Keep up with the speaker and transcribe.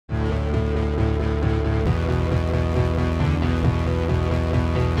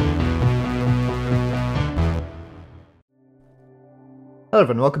Hello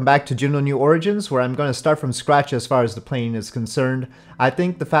everyone, welcome back to Juno New Origins, where I'm going to start from scratch as far as the plane is concerned. I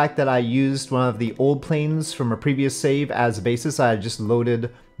think the fact that I used one of the old planes from a previous save as a basis, I just loaded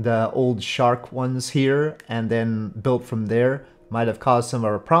the old shark ones here and then built from there, might have caused some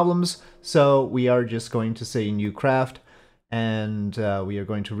of our problems. So we are just going to say new craft, and we are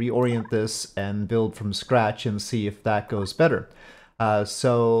going to reorient this and build from scratch and see if that goes better.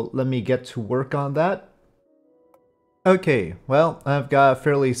 So let me get to work on that. Okay, well, I've got a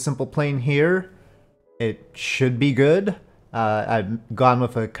fairly simple plane here. It should be good. I've gone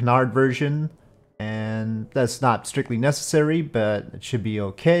with a canard version, and that's not strictly necessary, but it should be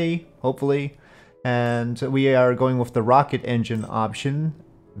okay, hopefully. And we are going with the rocket engine option,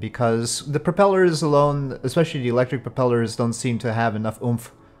 because the propellers alone, especially the electric propellers, don't seem to have enough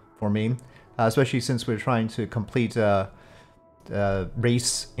oomph for me. Especially since we're trying to complete a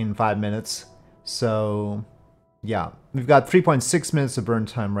race in 5 minutes. So yeah, we've got 3.6 minutes of burn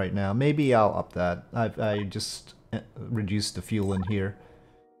time right now. Maybe I'll up that. I just reduced the fuel in here.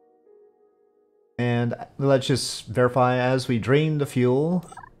 And let's just verify as we drain the fuel.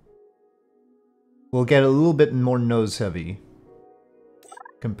 We'll get a little bit more nose heavy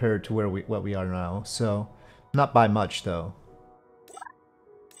compared to what we are now. So, not by much though.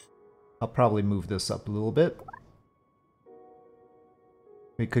 I'll probably move this up a little bit.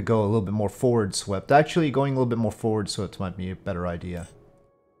 We could go a little bit more forward swept. Actually, going a little bit more forward swept might be a better idea.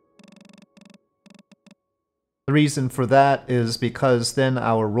 The reason for that is because then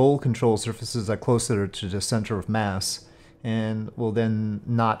our roll control surfaces are closer to the center of mass and will then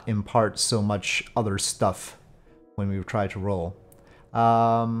not impart so much other stuff when we try to roll.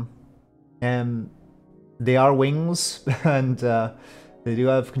 And they are wings, and they do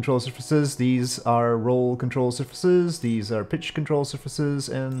have control surfaces. These are roll control surfaces, these are pitch control surfaces,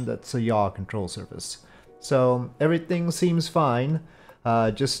 and that's a yaw control surface. So everything seems fine.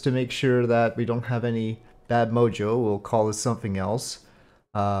 Just to make sure that we don't have any bad mojo, we'll call this something else.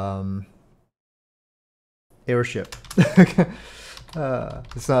 Airship.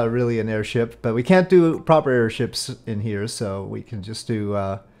 It's not really an airship, but we can't do proper airships in here, so we can just do...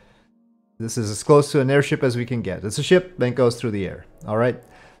 this is as close to an airship as we can get. It's a ship, then it goes through the air. Alright,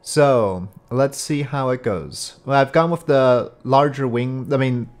 so let's see how it goes. Well, I've gone with the larger wing. I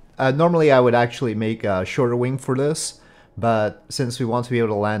mean, normally I would actually make a shorter wing for this, but since we want to be able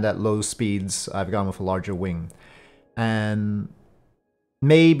to land at low speeds, I've gone with a larger wing. And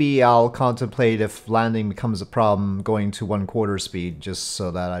maybe I'll contemplate if landing becomes a problem going to 1/4 speed, just so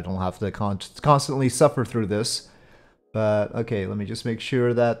that I don't have to constantly suffer through this. But, okay, let me just make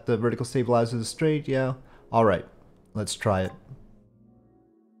sure that the vertical stabilizer is straight, yeah. Alright, let's try it.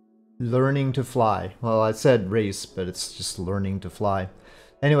 Learning to fly. Well, I said race, but it's just learning to fly.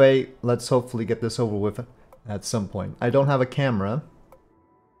 Anyway, let's hopefully get this over with at some point. I don't have a camera.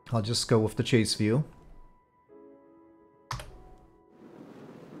 I'll just go with the chase view.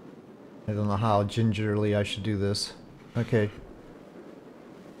 I don't know how gingerly I should do this. Okay.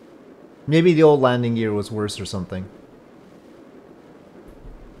 Maybe the old landing gear was worse or something.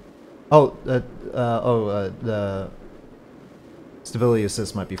 Oh, the stability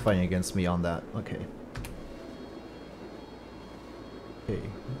assist might be fighting against me on that. Okay. Okay,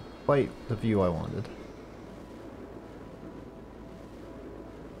 quite the view I wanted.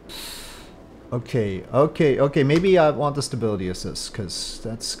 Okay, maybe I want the stability assist, because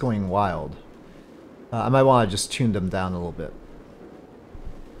that's going wild. I might want to just tune them down a little bit.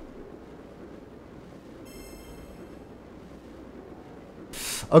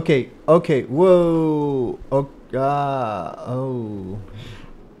 Okay, whoa! Oh.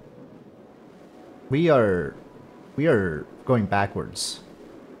 We are going backwards.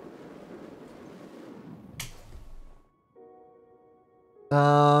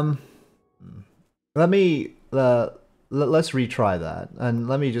 Let's retry that, and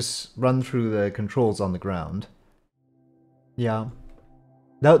let me just run through the controls on the ground. Yeah.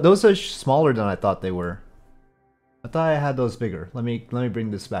 Those are smaller than I thought they were. I thought I had those bigger. Let me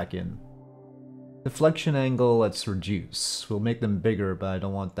bring this back in. Deflection angle, let's reduce. We'll make them bigger, but I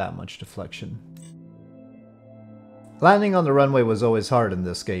don't want that much deflection. Landing on the runway was always hard in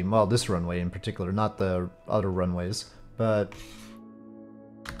this game. Well, this runway in particular, not the other runways. But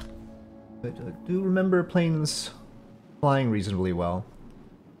I do remember planes flying reasonably well.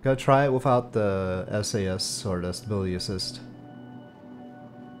 Gotta try it without the SAS or the stability assist.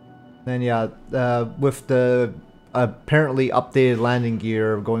 Then yeah, with the apparently updated landing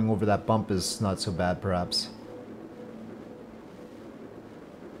gear, going over that bump is not so bad, perhaps.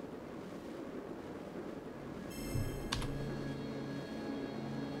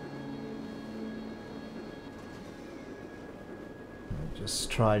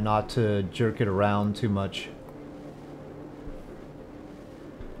 Just try not to jerk it around too much.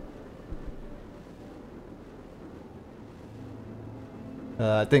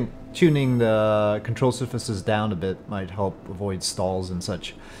 I think tuning the control surfaces down a bit might help avoid stalls and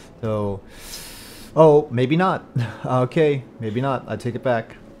such. So, oh, maybe not. Okay, maybe not. I take it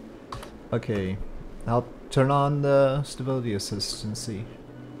back. Okay, I'll turn on the stability assist and see.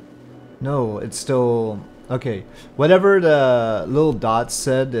 No, it's still... Okay, whatever the little dots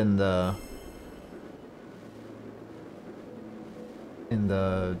said in the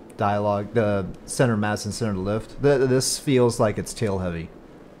dialogue, the center mass and center lift, this feels like it's tail heavy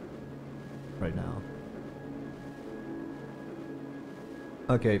right now.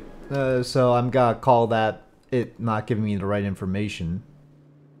 Okay, so I'm gonna call that it not giving me the right information.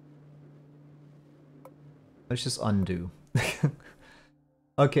 Let's just undo.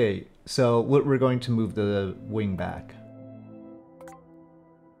 Okay, so we're going to move the wing back.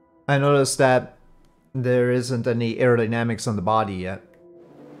 I noticed that there isn't any aerodynamics on the body yet.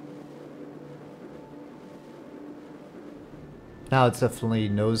 Now it's definitely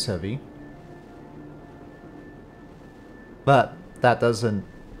nose heavy. But that doesn't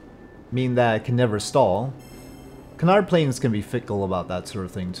mean that it can never stall. Canard planes can be fickle about that sort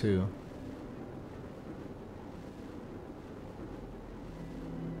of thing too.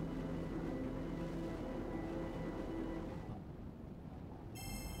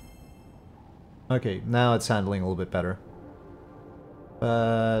 Okay, now it's handling a little bit better.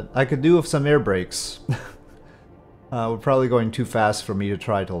 But I could do with some air brakes. We're probably going too fast for me to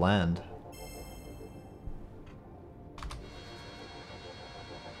try to land.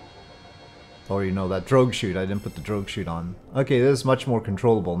 Oh, you know, that drogue chute. I didn't put the drogue chute on. Okay, this is much more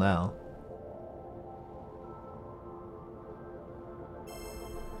controllable now.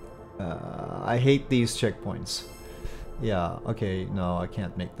 I hate these checkpoints. Yeah, okay, no, I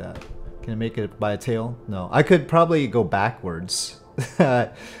can't make that. Can I make it by a tail? No. I could probably go backwards. Turn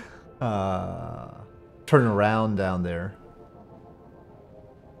around down there.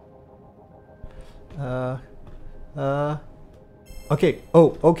 Okay.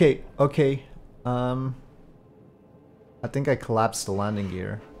 Oh, okay, okay. I think I collapsed the landing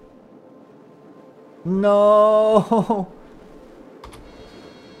gear. No!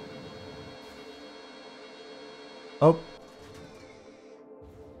 Oh.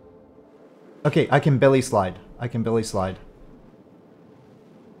 Okay, I can belly slide. I can belly slide.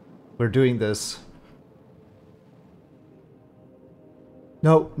 We're doing this.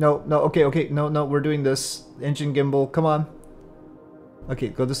 No, no, no, okay, okay, no, no, we're doing this. Engine gimbal, come on. Okay,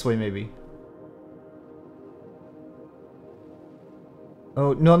 go this way maybe.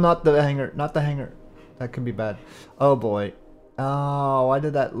 Oh, no, not the hanger, not the hanger. That could be bad. Oh boy. Oh, why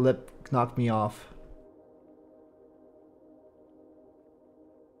did that lip knock me off?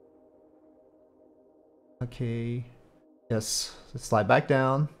 Okay. Yes. Let's slide back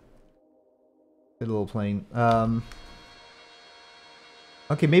down. Good little plane.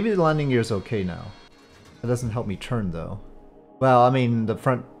 Okay, maybe the landing gear is okay now. That doesn't help me turn though. Well, I mean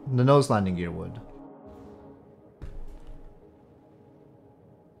the nose landing gear would.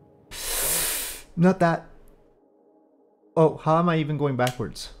 Not that. Oh, how am I even going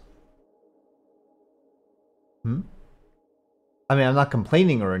backwards? Hmm? I mean, I'm not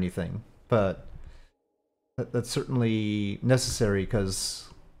complaining or anything, but that's certainly necessary because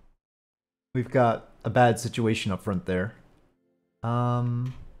we've got a bad situation up front there.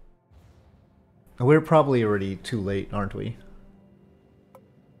 We're probably already too late, aren't we?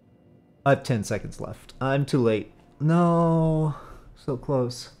 I have 10 seconds left. I'm too late. No, so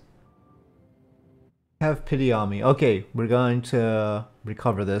close. Have pity on me. Okay, we're going to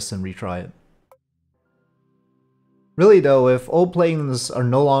recover this and retry it. Really though, if old planes are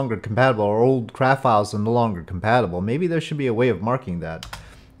no longer compatible or old craft files are no longer compatible, maybe there should be a way of marking that.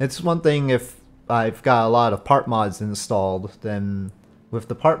 It's one thing if I've got a lot of part mods installed, then with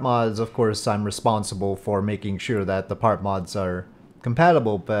the part mods, of course, I'm responsible for making sure that the part mods are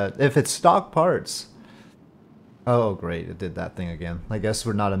compatible, but if it's stock parts... Oh great, it did that thing again. I guess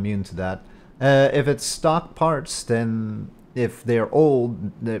we're not immune to that. If it's stock parts, then if they're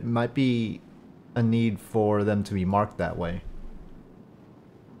old, there might be a need for them to be marked that way.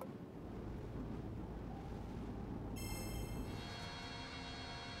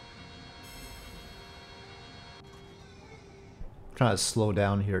 I'm trying to slow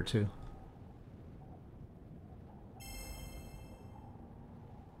down here too.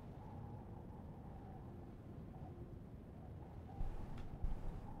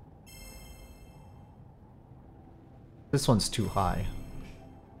 This one's too high.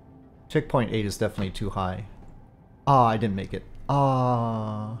 Checkpoint 8 is definitely too high. Ah, I didn't make it.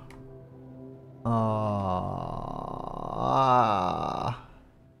 Ah. Ah.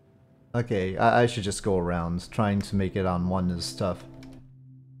 Okay, I should just go around. Trying to make it on one is tough.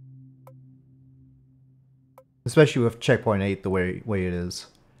 Especially with checkpoint 8 the way it is.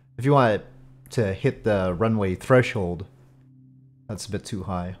 If you want it to hit the runway threshold, that's a bit too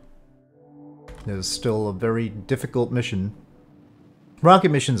high. It's still a very difficult mission. Rocket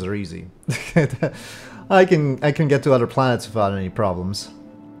missions are easy. I can get to other planets without any problems.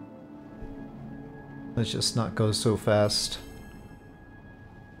 Let's just not go so fast.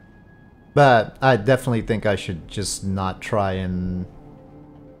 But I definitely think I should just not try and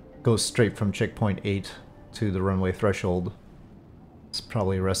go straight from checkpoint 8 to the runway threshold. It's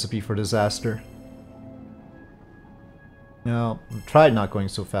probably a recipe for disaster. No, we tried not going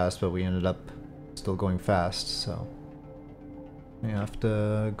so fast, but we ended up still going fast, so we have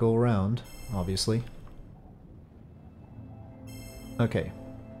to go around, obviously. Okay.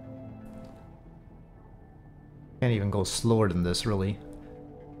 Can't even go slower than this, really.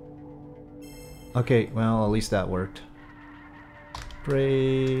 Okay, well, at least that worked.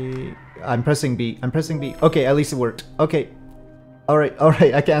 Brake. I'm pressing B. I'm pressing B. Okay, at least it worked. Okay. Alright,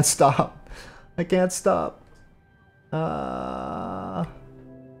 alright, I can't stop. I can't stop.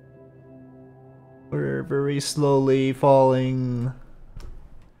 We're very slowly falling.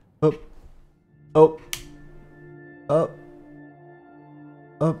 Up. Up. Up.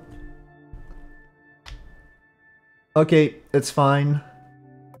 Up. Okay, it's fine.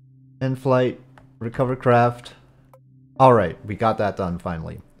 In flight. Recover craft. Alright, we got that done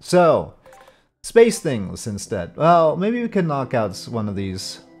finally. So, space things instead. Well, maybe we can knock out one of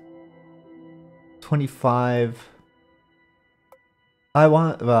these. 25. I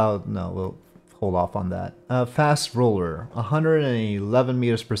want, well, no, we'll hold off on that. Fast roller, 111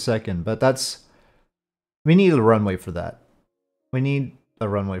 meters per second, but that's, we need a runway for that. We need a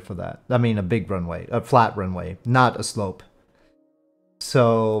runway for that. I mean, a big runway, a flat runway, not a slope.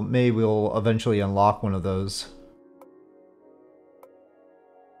 So maybe we'll eventually unlock one of those.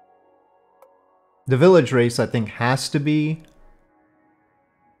 The village race, I think, has to be.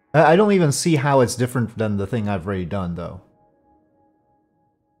 I don't even see how it's different than the thing I've already done, though.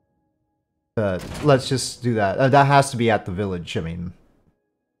 Let's just do that. That has to be at the village, I mean.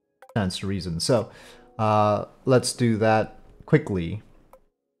 That's the reason. So, let's do that quickly.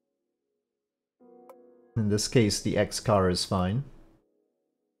 In this case, the X car is fine.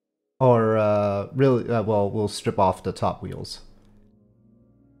 Or, really, well, we'll strip off the top wheels.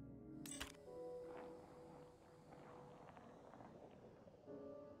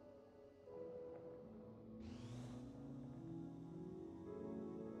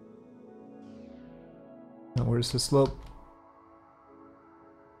 Now, where's the slope?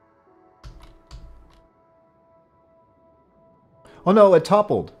 Oh no, it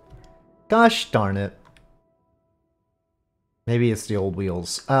toppled. Gosh darn it. Maybe it's the old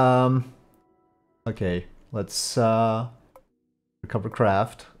wheels. Okay, let's recover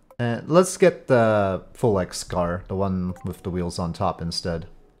craft. And let's get the full X car, the one with the wheels on top instead.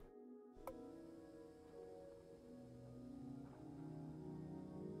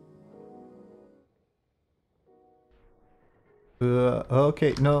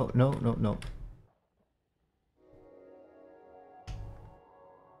 Okay, no.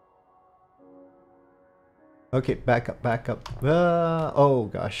 Okay, back up. Oh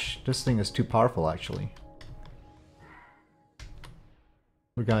gosh, this thing is too powerful actually.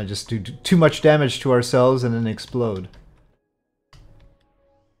 We're gonna just do too much damage to ourselves and then explode.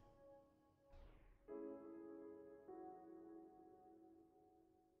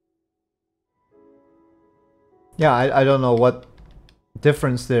 Yeah, I don't know what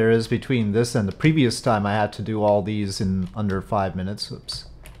difference there is between this and the previous time I had to do all these in under 5 minutes. Oops.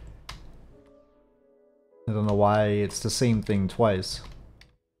 I don't know why it's the same thing twice.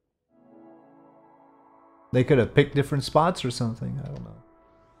 They could have picked different spots or something, I don't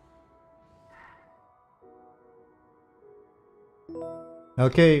know.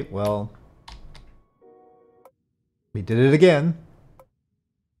 Okay, well, we did it again.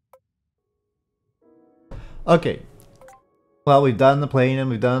 Okay, well, we've done the plane and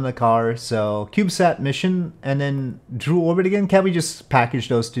we've done the car, so CubeSat mission and then Drew orbit again. Can't we just package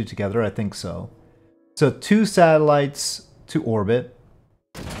those two together? I think so. So 2 satellites to orbit,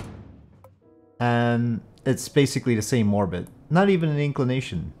 and it's basically the same orbit, not even an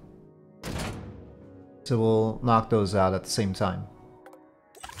inclination. So we'll knock those out at the same time.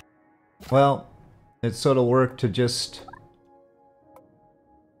 Well, it sort of worked to just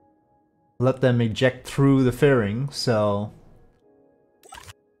let them eject through the fairing, so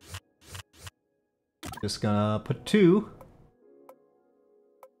just gonna put 2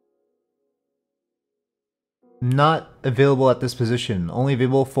 Not available at this position. Only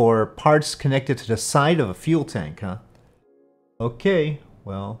available for parts connected to the side of a fuel tank, huh? Okay,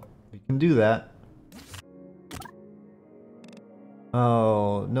 well, we can do that.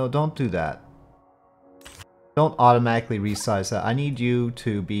 Oh, no, don't do that. Don't automatically resize that. I need you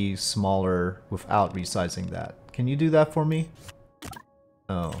to be smaller without resizing that. Can you do that for me?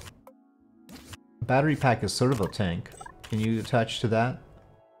 Oh. Battery pack is sort of a tank. Can you attach to that?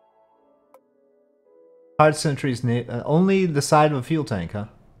 Hard sentries, only the side of a fuel tank, huh?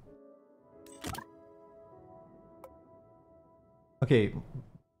 Okay,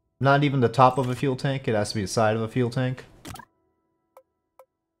 not even the top of a fuel tank, it has to be the side of a fuel tank.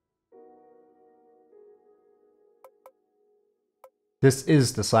 This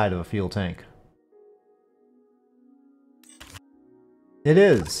is the side of a fuel tank. It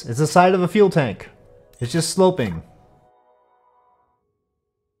is! It's the side of a fuel tank! It's just sloping.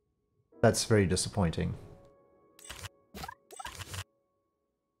 That's very disappointing.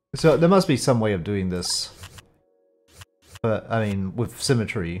 So there must be some way of doing this. But, I mean, with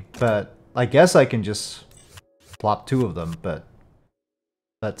symmetry. But I guess I can just plop two of them, but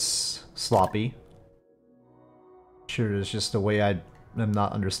that's sloppy. Sure, there's just a way I'm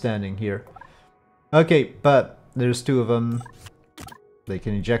not understanding here. Okay, but there's two of them. They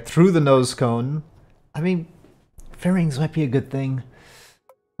can eject through the nose cone. I mean, fairings might be a good thing.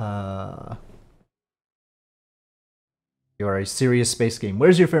 You are a serious space game.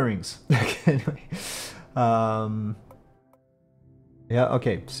 Where's your fairings? Anyway. Yeah,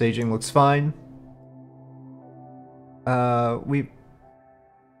 okay. Staging looks fine. I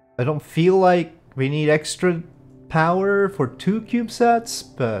don't feel like we need extra power for 2 CubeSats,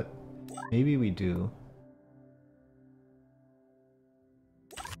 but maybe we do.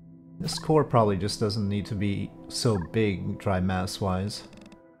 This core probably just doesn't need to be so big, dry mass-wise.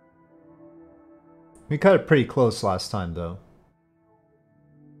 We cut it pretty close last time, though.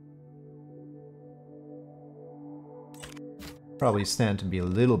 Probably stand to be a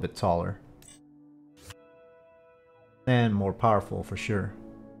little bit taller. And more powerful, for sure.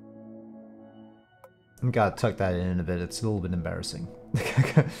 Gotta tuck that in a bit, it's a little bit embarrassing.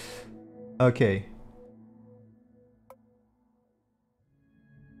 Okay.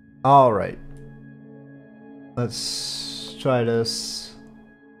 Alright. Let's try this.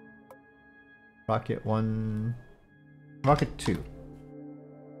 Rocket 1... Rocket 2.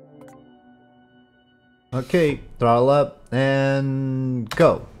 Okay, throttle up, and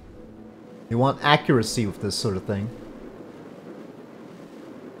go. You want accuracy with this sort of thing.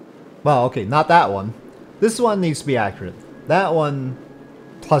 Well, okay, not that one. This one needs to be accurate. That one,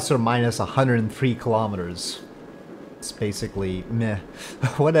 plus or minus 103 kilometers. It's basically meh.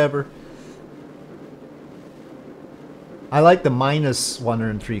 Whatever. I like the minus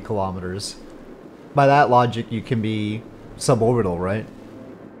 103 kilometers. By that logic, you can be suborbital, right?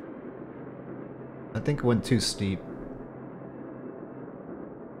 I think it went too steep.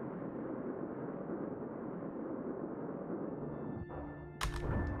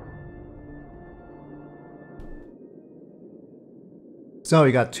 So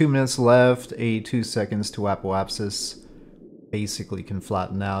we got 2 minutes left, 82 seconds to apoapsis. Basically can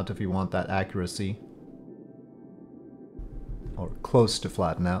flatten out if you want that accuracy. Or close to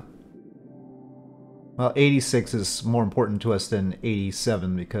flatten out. Well, 86 is more important to us than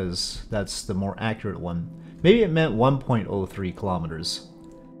 87 because that's the more accurate one. Maybe it meant 1.03 kilometers.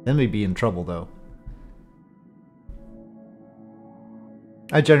 Then we'd be in trouble though.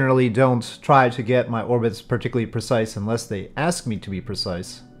 I generally don't try to get my orbits particularly precise unless they ask me to be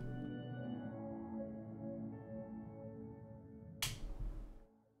precise.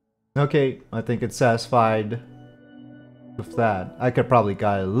 Okay, I think it's satisfied with that. I could probably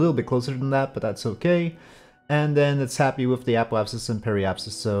got a little bit closer than that, but that's okay. And then it's happy with the apoapsis and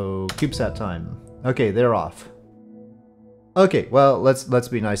periapsis, so CubeSat time. Okay, they're off. Okay, well, let's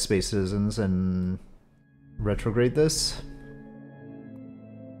be nice space citizens and retrograde this.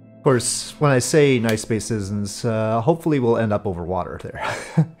 Of course, when I say nice space citizens, hopefully we'll end up over water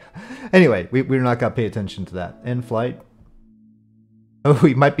there. Anyway, we're not gonna pay attention to that. End flight. Oh,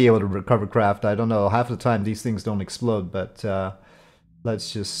 we might be able to recover craft. I don't know. Half the time these things don't explode, but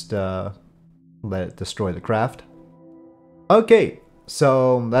let's just let it destroy the craft. Okay,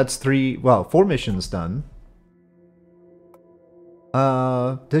 so that's 4 missions done.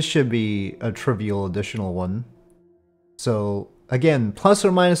 This should be a trivial additional one. So, again, plus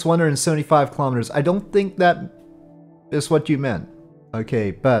or minus 175 kilometers. I don't think that is what you meant. Okay,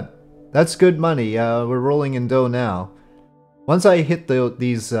 but that's good money. We're rolling in dough now. Once I hit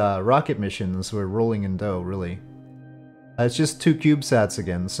these rocket missions, we're rolling in dough, really. It's just 2 CubeSats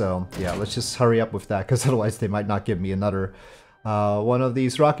again, so yeah, let's just hurry up with that, because otherwise they might not give me another one of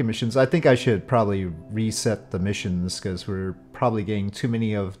these rocket missions. I think I should probably reset the missions, because we're probably getting too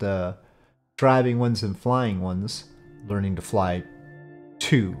many of the driving ones and flying ones. Learning to fly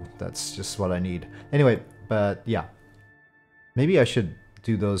 2, that's just what I need. Anyway, but yeah. Maybe I should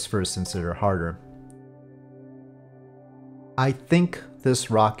do those first since they're harder. I think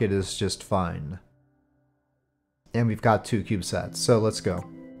this rocket is just fine. And we've got 2 CubeSats, so let's go.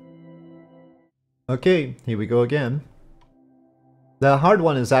 Okay, here we go again. The hard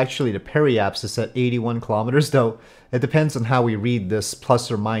one is actually the periapsis at 81 kilometers, though it depends on how we read this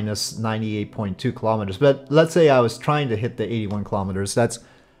plus or minus 98.2 kilometers. But let's say I was trying to hit the 81 kilometers. That's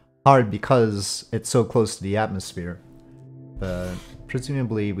hard because it's so close to the atmosphere. But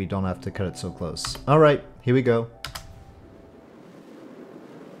presumably we don't have to cut it so close. Alright, here we go.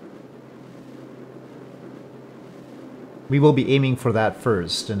 We will be aiming for that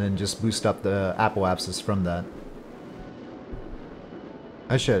first, and then just boost up the apoapsis from that.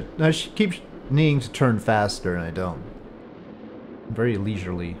 I should keep needing to turn faster, and I don't. I'm very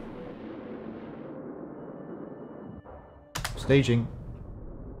leisurely. Staging.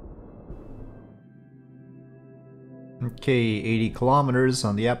 Okay, 80 kilometers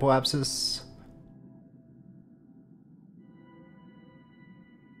on the apoapsis.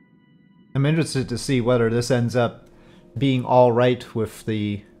 I'm interested to see whether this ends up being alright with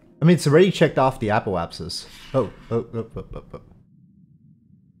the... I mean, it's already checked off the apoapsis. Oh.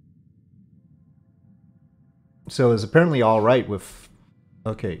 So it's apparently alright with...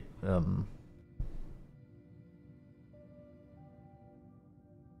 Okay,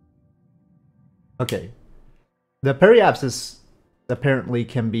 Okay. The periapsis apparently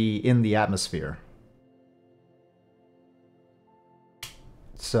can be in the atmosphere.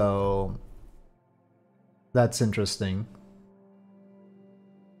 So... that's interesting.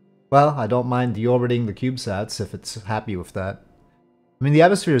 Well, I don't mind deorbiting the CubeSats if it's happy with that. I mean, the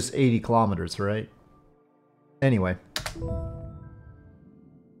atmosphere is 80 kilometers, right? Anyway.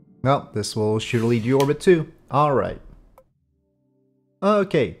 Well, this will surely deorbit too. Alright.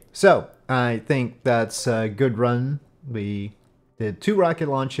 Okay, so I think that's a good run. We did 2 rocket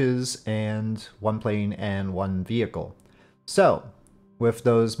launches and 1 plane and 1 vehicle. So, with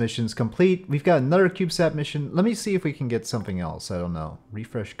those missions complete, we've got another CubeSat mission. Let me see if we can get something else. I don't know.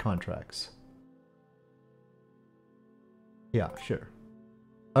 Refresh contracts. Yeah, sure.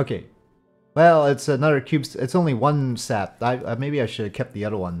 Okay. Well, it's another CubeSat. It's only 1 sat. Maybe I should have kept the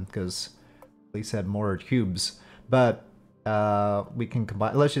other one, because at least had more cubes. But we can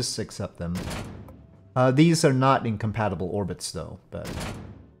combine. Let's just accept them. These are not incompatible orbits, though. But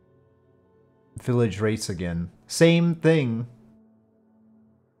village race again. Same thing.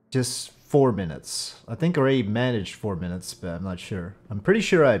 Just 4 minutes. I think I already managed 4 minutes, but I'm not sure. I'm pretty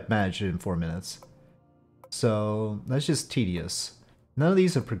sure I managed it in 4 minutes. So, that's just tedious. None of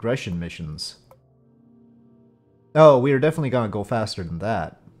these are progression missions. Oh, we are definitely gonna go faster than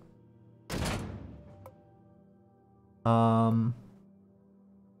that.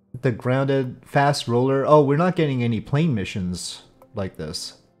 The grounded fast roller. Oh, we're not getting any plane missions like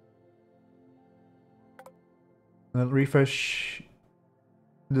this. Refresh.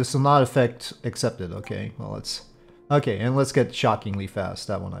 This will not affect accepted. Okay, well let's... Okay, and let's get shockingly fast.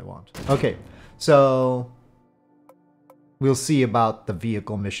 That one I want. Okay, so... we'll see about the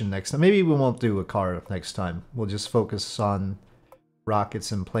vehicle mission next time. Maybe we won't do a car next time. We'll just focus on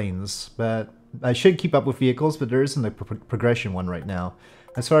rockets and planes. But I should keep up with vehicles, but there isn't a progression one right now.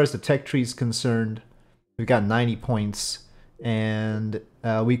 As far as the tech tree is concerned, we've got 90 points. And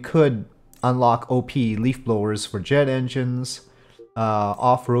we could unlock OP leaf blowers for jet engines.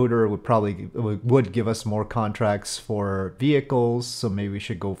 Off-roader would give us more contracts for vehicles, so maybe we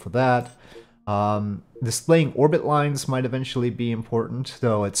should go for that. Displaying orbit lines might eventually be important,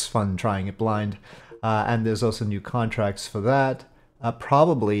 though it's fun trying it blind. And there's also new contracts for that.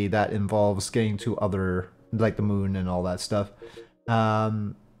 Probably that involves getting to other, like the moon and all that stuff.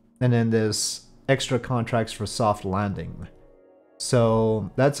 And then there's extra contracts for soft landing.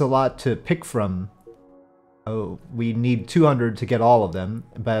 So that's a lot to pick from. Oh, we need 200 to get all of them,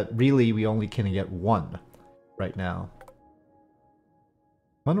 but really we only can get 1 right now.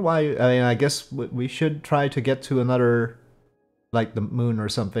 Wonder why. I mean, I guess we should try to get to another, like the moon or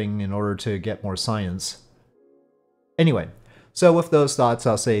something, in order to get more science. Anyway, so with those thoughts,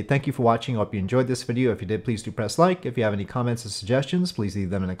 I'll say thank you for watching. I hope you enjoyed this video. If you did, please do press like. If you have any comments or suggestions, please leave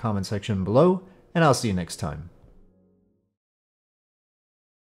them in the comment section below, and I'll see you next time.